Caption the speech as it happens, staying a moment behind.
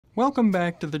Welcome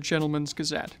back to the Gentleman's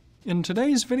Gazette. In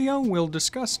today's video, we'll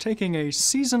discuss taking a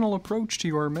seasonal approach to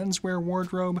your menswear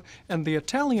wardrobe and the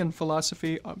Italian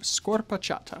philosophy of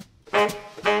Scorpacciata.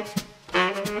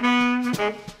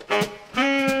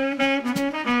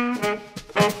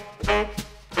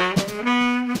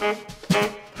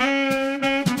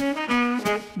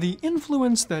 The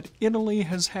influence that Italy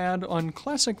has had on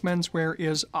classic menswear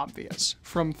is obvious,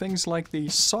 from things like the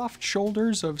soft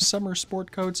shoulders of summer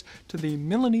sport coats to the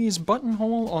Milanese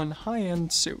buttonhole on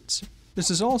high-end suits. This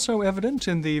is also evident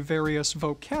in the various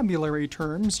vocabulary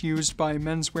terms used by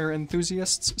menswear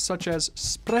enthusiasts, such as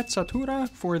sprezzatura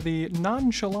for the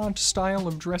nonchalant style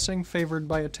of dressing favored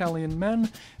by Italian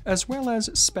men, as well as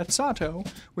spezzato,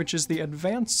 which is the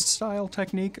advanced style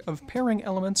technique of pairing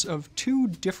elements of two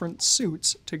different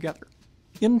suits together.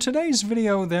 In today's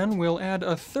video, then, we'll add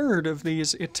a third of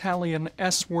these Italian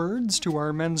S-words to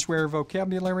our menswear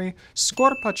vocabulary,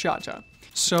 Scorpacciata.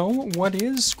 So, what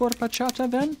is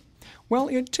Scorpacciata, then? Well,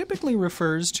 it typically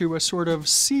refers to a sort of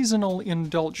seasonal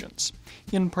indulgence,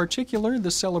 in particular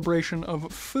the celebration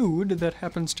of food that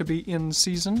happens to be in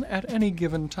season at any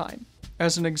given time.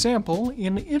 As an example,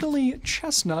 in Italy,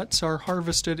 chestnuts are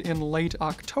harvested in late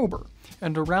October,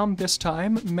 and around this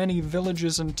time, many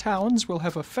villages and towns will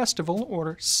have a festival,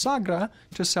 or sagra,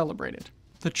 to celebrate it.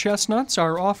 The chestnuts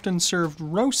are often served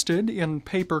roasted in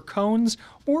paper cones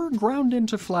or ground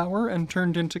into flour and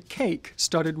turned into cake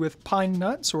studded with pine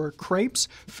nuts or crepes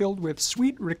filled with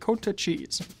sweet ricotta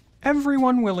cheese.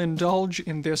 Everyone will indulge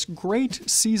in this great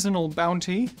seasonal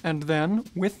bounty, and then,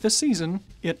 with the season,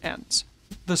 it ends.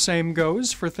 The same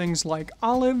goes for things like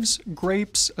olives,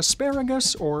 grapes,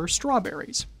 asparagus, or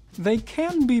strawberries. They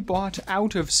can be bought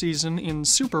out of season in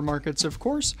supermarkets, of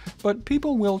course, but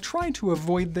people will try to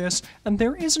avoid this, and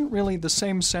there isn't really the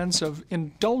same sense of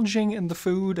indulging in the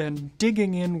food and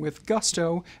digging in with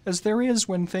gusto as there is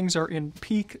when things are in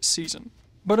peak season.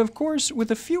 But of course, with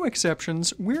a few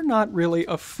exceptions, we're not really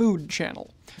a food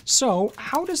channel. So,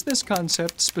 how does this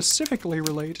concept specifically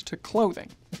relate to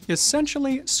clothing?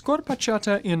 Essentially,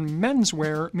 Scorpacciata in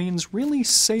menswear means really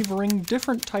savoring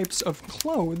different types of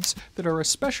clothes that are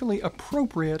especially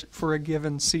appropriate for a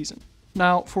given season.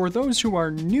 Now, for those who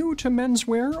are new to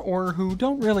menswear or who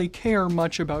don't really care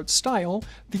much about style,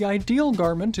 the ideal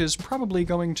garment is probably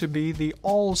going to be the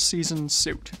all-season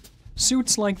suit.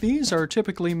 Suits like these are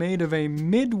typically made of a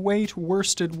mid-weight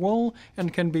worsted wool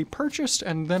and can be purchased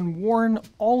and then worn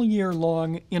all year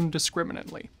long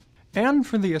indiscriminately. And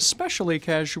for the especially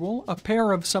casual, a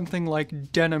pair of something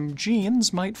like denim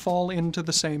jeans might fall into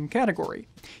the same category.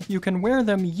 You can wear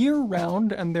them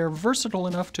year-round, and they're versatile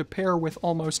enough to pair with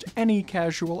almost any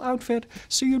casual outfit,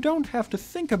 so you don't have to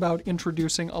think about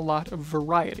introducing a lot of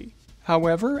variety.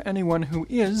 However, anyone who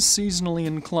is seasonally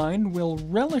inclined will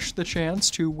relish the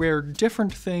chance to wear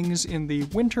different things in the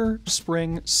winter,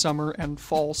 spring, summer, and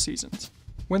fall seasons.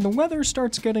 When the weather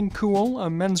starts getting cool, a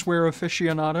menswear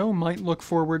aficionado might look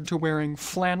forward to wearing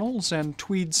flannels and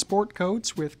tweed sport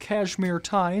coats with cashmere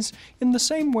ties in the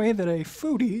same way that a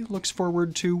foodie looks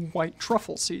forward to white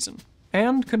truffle season.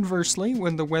 And conversely,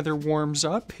 when the weather warms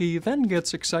up, he then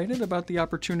gets excited about the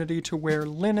opportunity to wear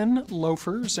linen,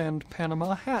 loafers, and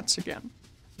Panama hats again.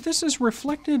 This is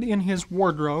reflected in his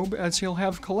wardrobe, as he'll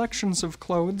have collections of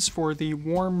clothes for the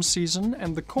warm season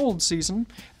and the cold season,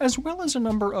 as well as a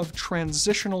number of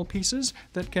transitional pieces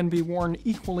that can be worn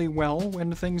equally well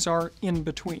when things are in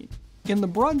between. In the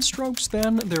broad strokes,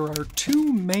 then, there are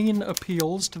two main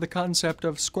appeals to the concept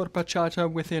of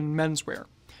Scorpacciata within menswear.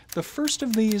 The first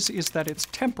of these is that it's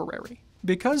temporary.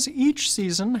 Because each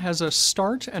season has a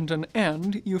start and an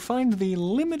end, you find the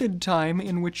limited time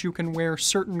in which you can wear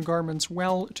certain garments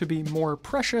well to be more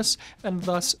precious, and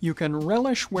thus you can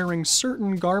relish wearing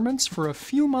certain garments for a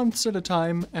few months at a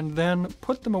time and then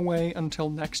put them away until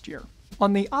next year.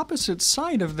 On the opposite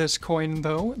side of this coin,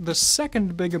 though, the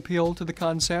second big appeal to the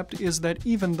concept is that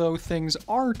even though things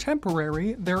are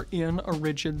temporary, they're in a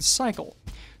rigid cycle.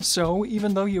 So,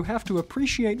 even though you have to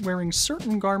appreciate wearing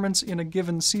certain garments in a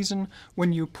given season,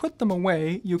 when you put them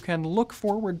away, you can look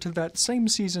forward to that same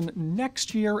season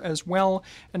next year as well,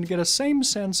 and get a same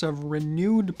sense of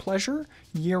renewed pleasure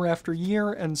year after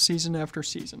year and season after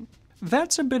season.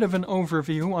 That's a bit of an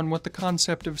overview on what the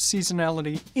concept of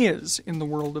seasonality is in the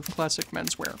world of classic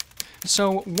menswear.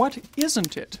 So what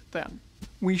isn't it, then?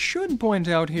 We should point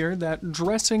out here that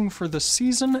dressing for the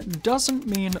season doesn't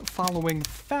mean following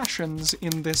fashions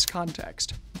in this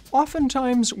context.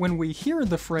 Oftentimes, when we hear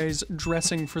the phrase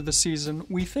dressing for the season,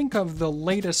 we think of the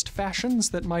latest fashions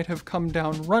that might have come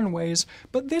down runways,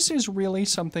 but this is really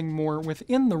something more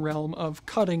within the realm of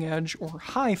cutting-edge or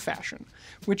high fashion,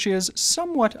 which is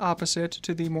somewhat opposite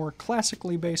to the more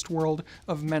classically based world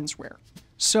of menswear.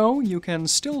 So, you can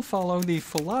still follow the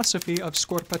philosophy of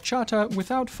Scorpacciata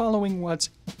without following what's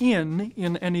in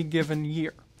any given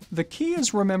year. The key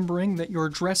is remembering that you're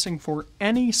dressing for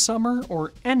any summer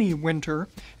or any winter,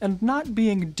 and not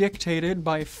being dictated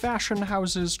by fashion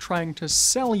houses trying to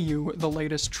sell you the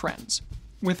latest trends.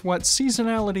 With what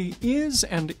seasonality is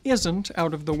and isn't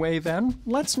out of the way then,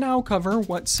 let's now cover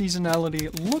what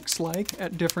seasonality looks like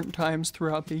at different times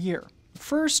throughout the year.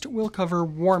 First, we'll cover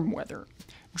warm weather.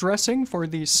 Dressing for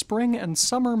the spring and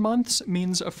summer months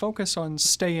means a focus on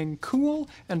staying cool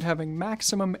and having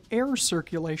maximum air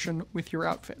circulation with your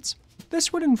outfits.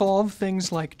 This would involve things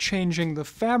like changing the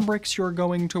fabrics you're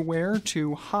going to wear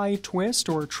to high twist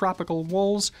or tropical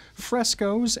wools,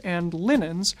 frescoes, and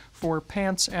linens for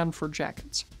pants and for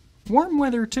jackets. Warm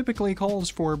weather typically calls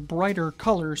for brighter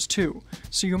colors too,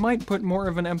 so you might put more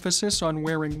of an emphasis on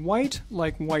wearing white,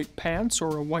 like white pants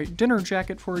or a white dinner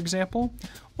jacket for example,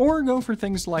 or go for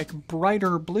things like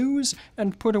brighter blues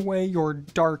and put away your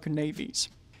dark navies.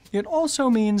 It also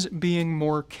means being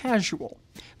more casual.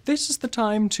 This is the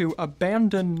time to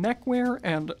abandon neckwear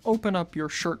and open up your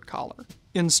shirt collar.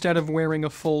 Instead of wearing a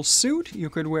full suit, you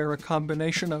could wear a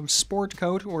combination of sport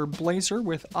coat or blazer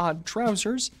with odd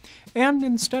trousers, and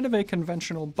instead of a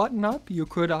conventional button-up, you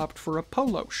could opt for a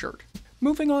polo shirt.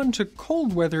 Moving on to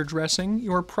cold weather dressing,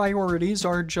 your priorities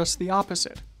are just the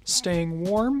opposite, staying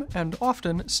warm and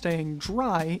often staying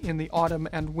dry in the autumn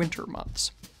and winter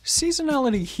months.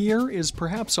 Seasonality here is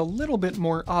perhaps a little bit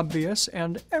more obvious,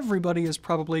 and everybody is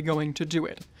probably going to do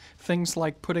it. Things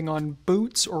like putting on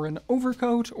boots or an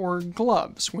overcoat or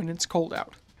gloves when it's cold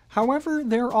out. However,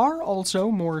 there are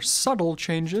also more subtle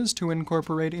changes to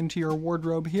incorporate into your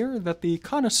wardrobe here that the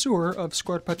connoisseur of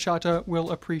Scorpacciata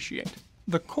will appreciate.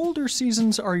 The colder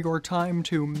seasons are your time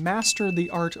to master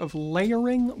the art of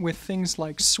layering with things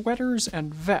like sweaters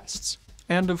and vests.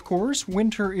 And of course,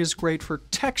 winter is great for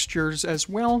textures as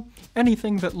well.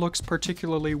 Anything that looks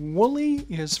particularly woolly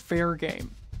is fair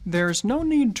game. There's no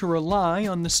need to rely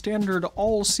on the standard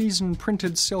all-season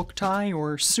printed silk tie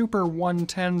or super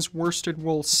 110s worsted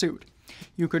wool suit.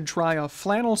 You could try a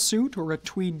flannel suit or a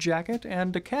tweed jacket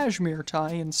and a cashmere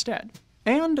tie instead.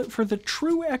 And for the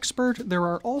true expert, there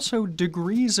are also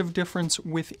degrees of difference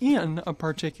within a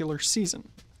particular season.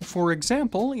 For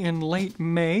example, in late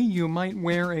May, you might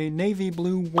wear a navy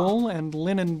blue wool and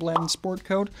linen blend sport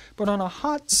coat, but on a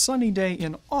hot, sunny day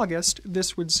in August,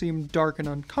 this would seem dark and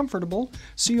uncomfortable,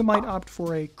 so you might opt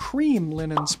for a cream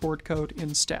linen sport coat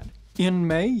instead. In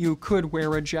May, you could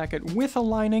wear a jacket with a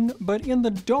lining, but in the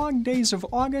dog days of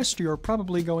August, you're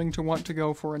probably going to want to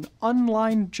go for an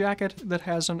unlined jacket that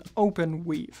has an open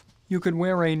weave. You could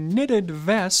wear a knitted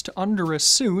vest under a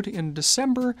suit in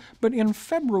December, but in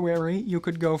February you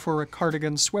could go for a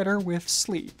cardigan sweater with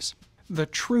sleeves. The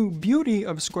true beauty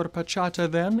of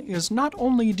Scorpacciata then is not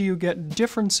only do you get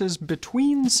differences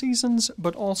between seasons,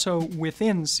 but also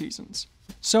within seasons.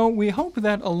 So we hope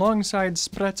that alongside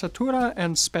sprezzatura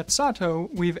and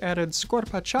spezzato, we've added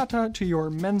Scorpacciata to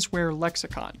your menswear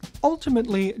lexicon.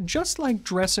 Ultimately, just like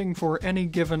dressing for any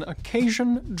given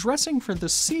occasion, dressing for the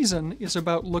season is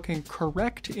about looking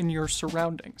correct in your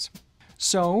surroundings.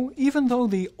 So, even though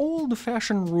the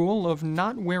old-fashioned rule of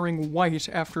not wearing white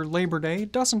after Labor Day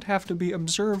doesn't have to be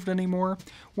observed anymore,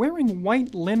 wearing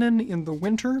white linen in the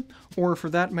winter, or for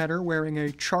that matter wearing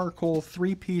a charcoal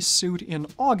three-piece suit in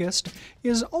August,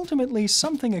 is ultimately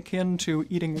something akin to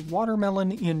eating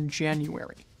watermelon in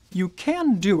January. You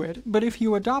can do it, but if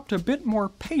you adopt a bit more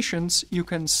patience, you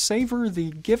can savor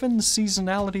the given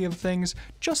seasonality of things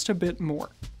just a bit more.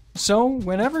 So,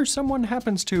 whenever someone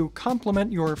happens to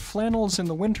compliment your flannels in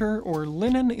the winter or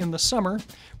linen in the summer,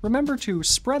 remember to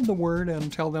spread the word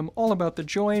and tell them all about the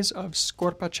joys of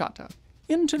Scorpacciata.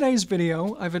 In today's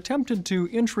video, I've attempted to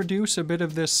introduce a bit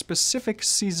of this specific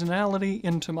seasonality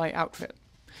into my outfit.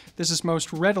 This is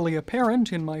most readily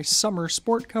apparent in my summer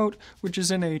sport coat, which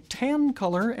is in a tan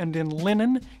color and in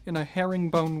linen in a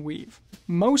herringbone weave.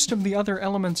 Most of the other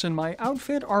elements in my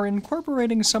outfit are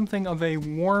incorporating something of a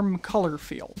warm color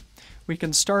feel. We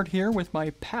can start here with my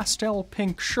pastel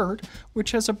pink shirt,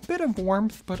 which has a bit of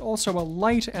warmth but also a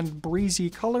light and breezy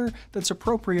color that's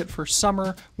appropriate for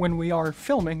summer when we are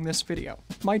filming this video.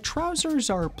 My trousers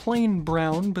are plain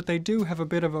brown, but they do have a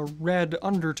bit of a red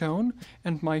undertone,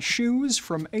 and my shoes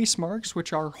from Ace Marks,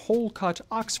 which are hole-cut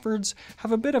Oxfords,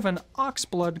 have a bit of an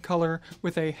oxblood color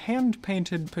with a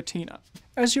hand-painted patina.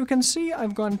 As you can see,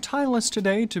 I've gone tieless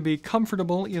today to be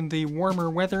comfortable in the warmer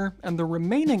weather, and the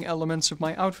remaining elements of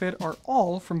my outfit are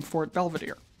all from Fort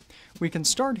Belvedere. We can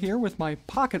start here with my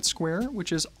pocket square,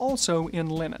 which is also in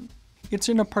linen. It's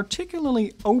in a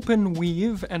particularly open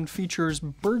weave and features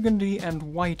burgundy and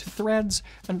white threads,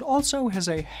 and also has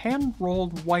a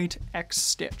hand-rolled white X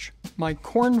stitch. My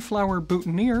cornflower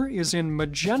boutonniere is in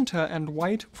magenta and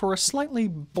white for a slightly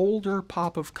bolder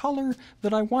pop of color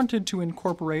that I wanted to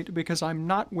incorporate because I'm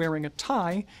not wearing a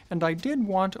tie, and I did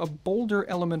want a bolder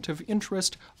element of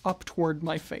interest up toward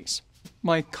my face.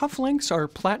 My cufflinks are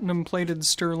platinum-plated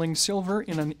sterling silver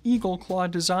in an eagle claw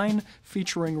design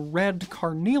featuring red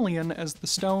carnelian as the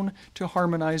stone to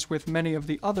harmonize with many of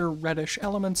the other reddish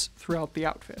elements throughout the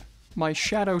outfit. My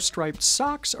shadow-striped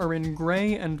socks are in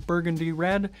gray and burgundy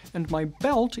red, and my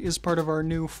belt is part of our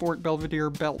new Fort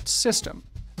Belvedere belt system.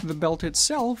 The belt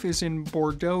itself is in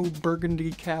Bordeaux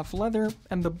burgundy calf leather,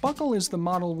 and the buckle is the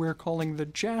model we're calling the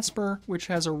Jasper, which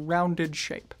has a rounded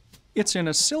shape. It's in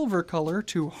a silver color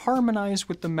to harmonize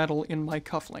with the metal in my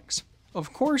cufflinks.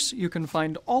 Of course, you can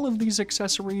find all of these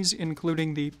accessories,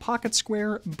 including the pocket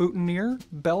square, boutonniere,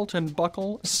 belt and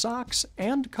buckle, socks,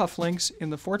 and cufflinks in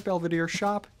the Fort Belvedere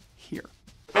shop here.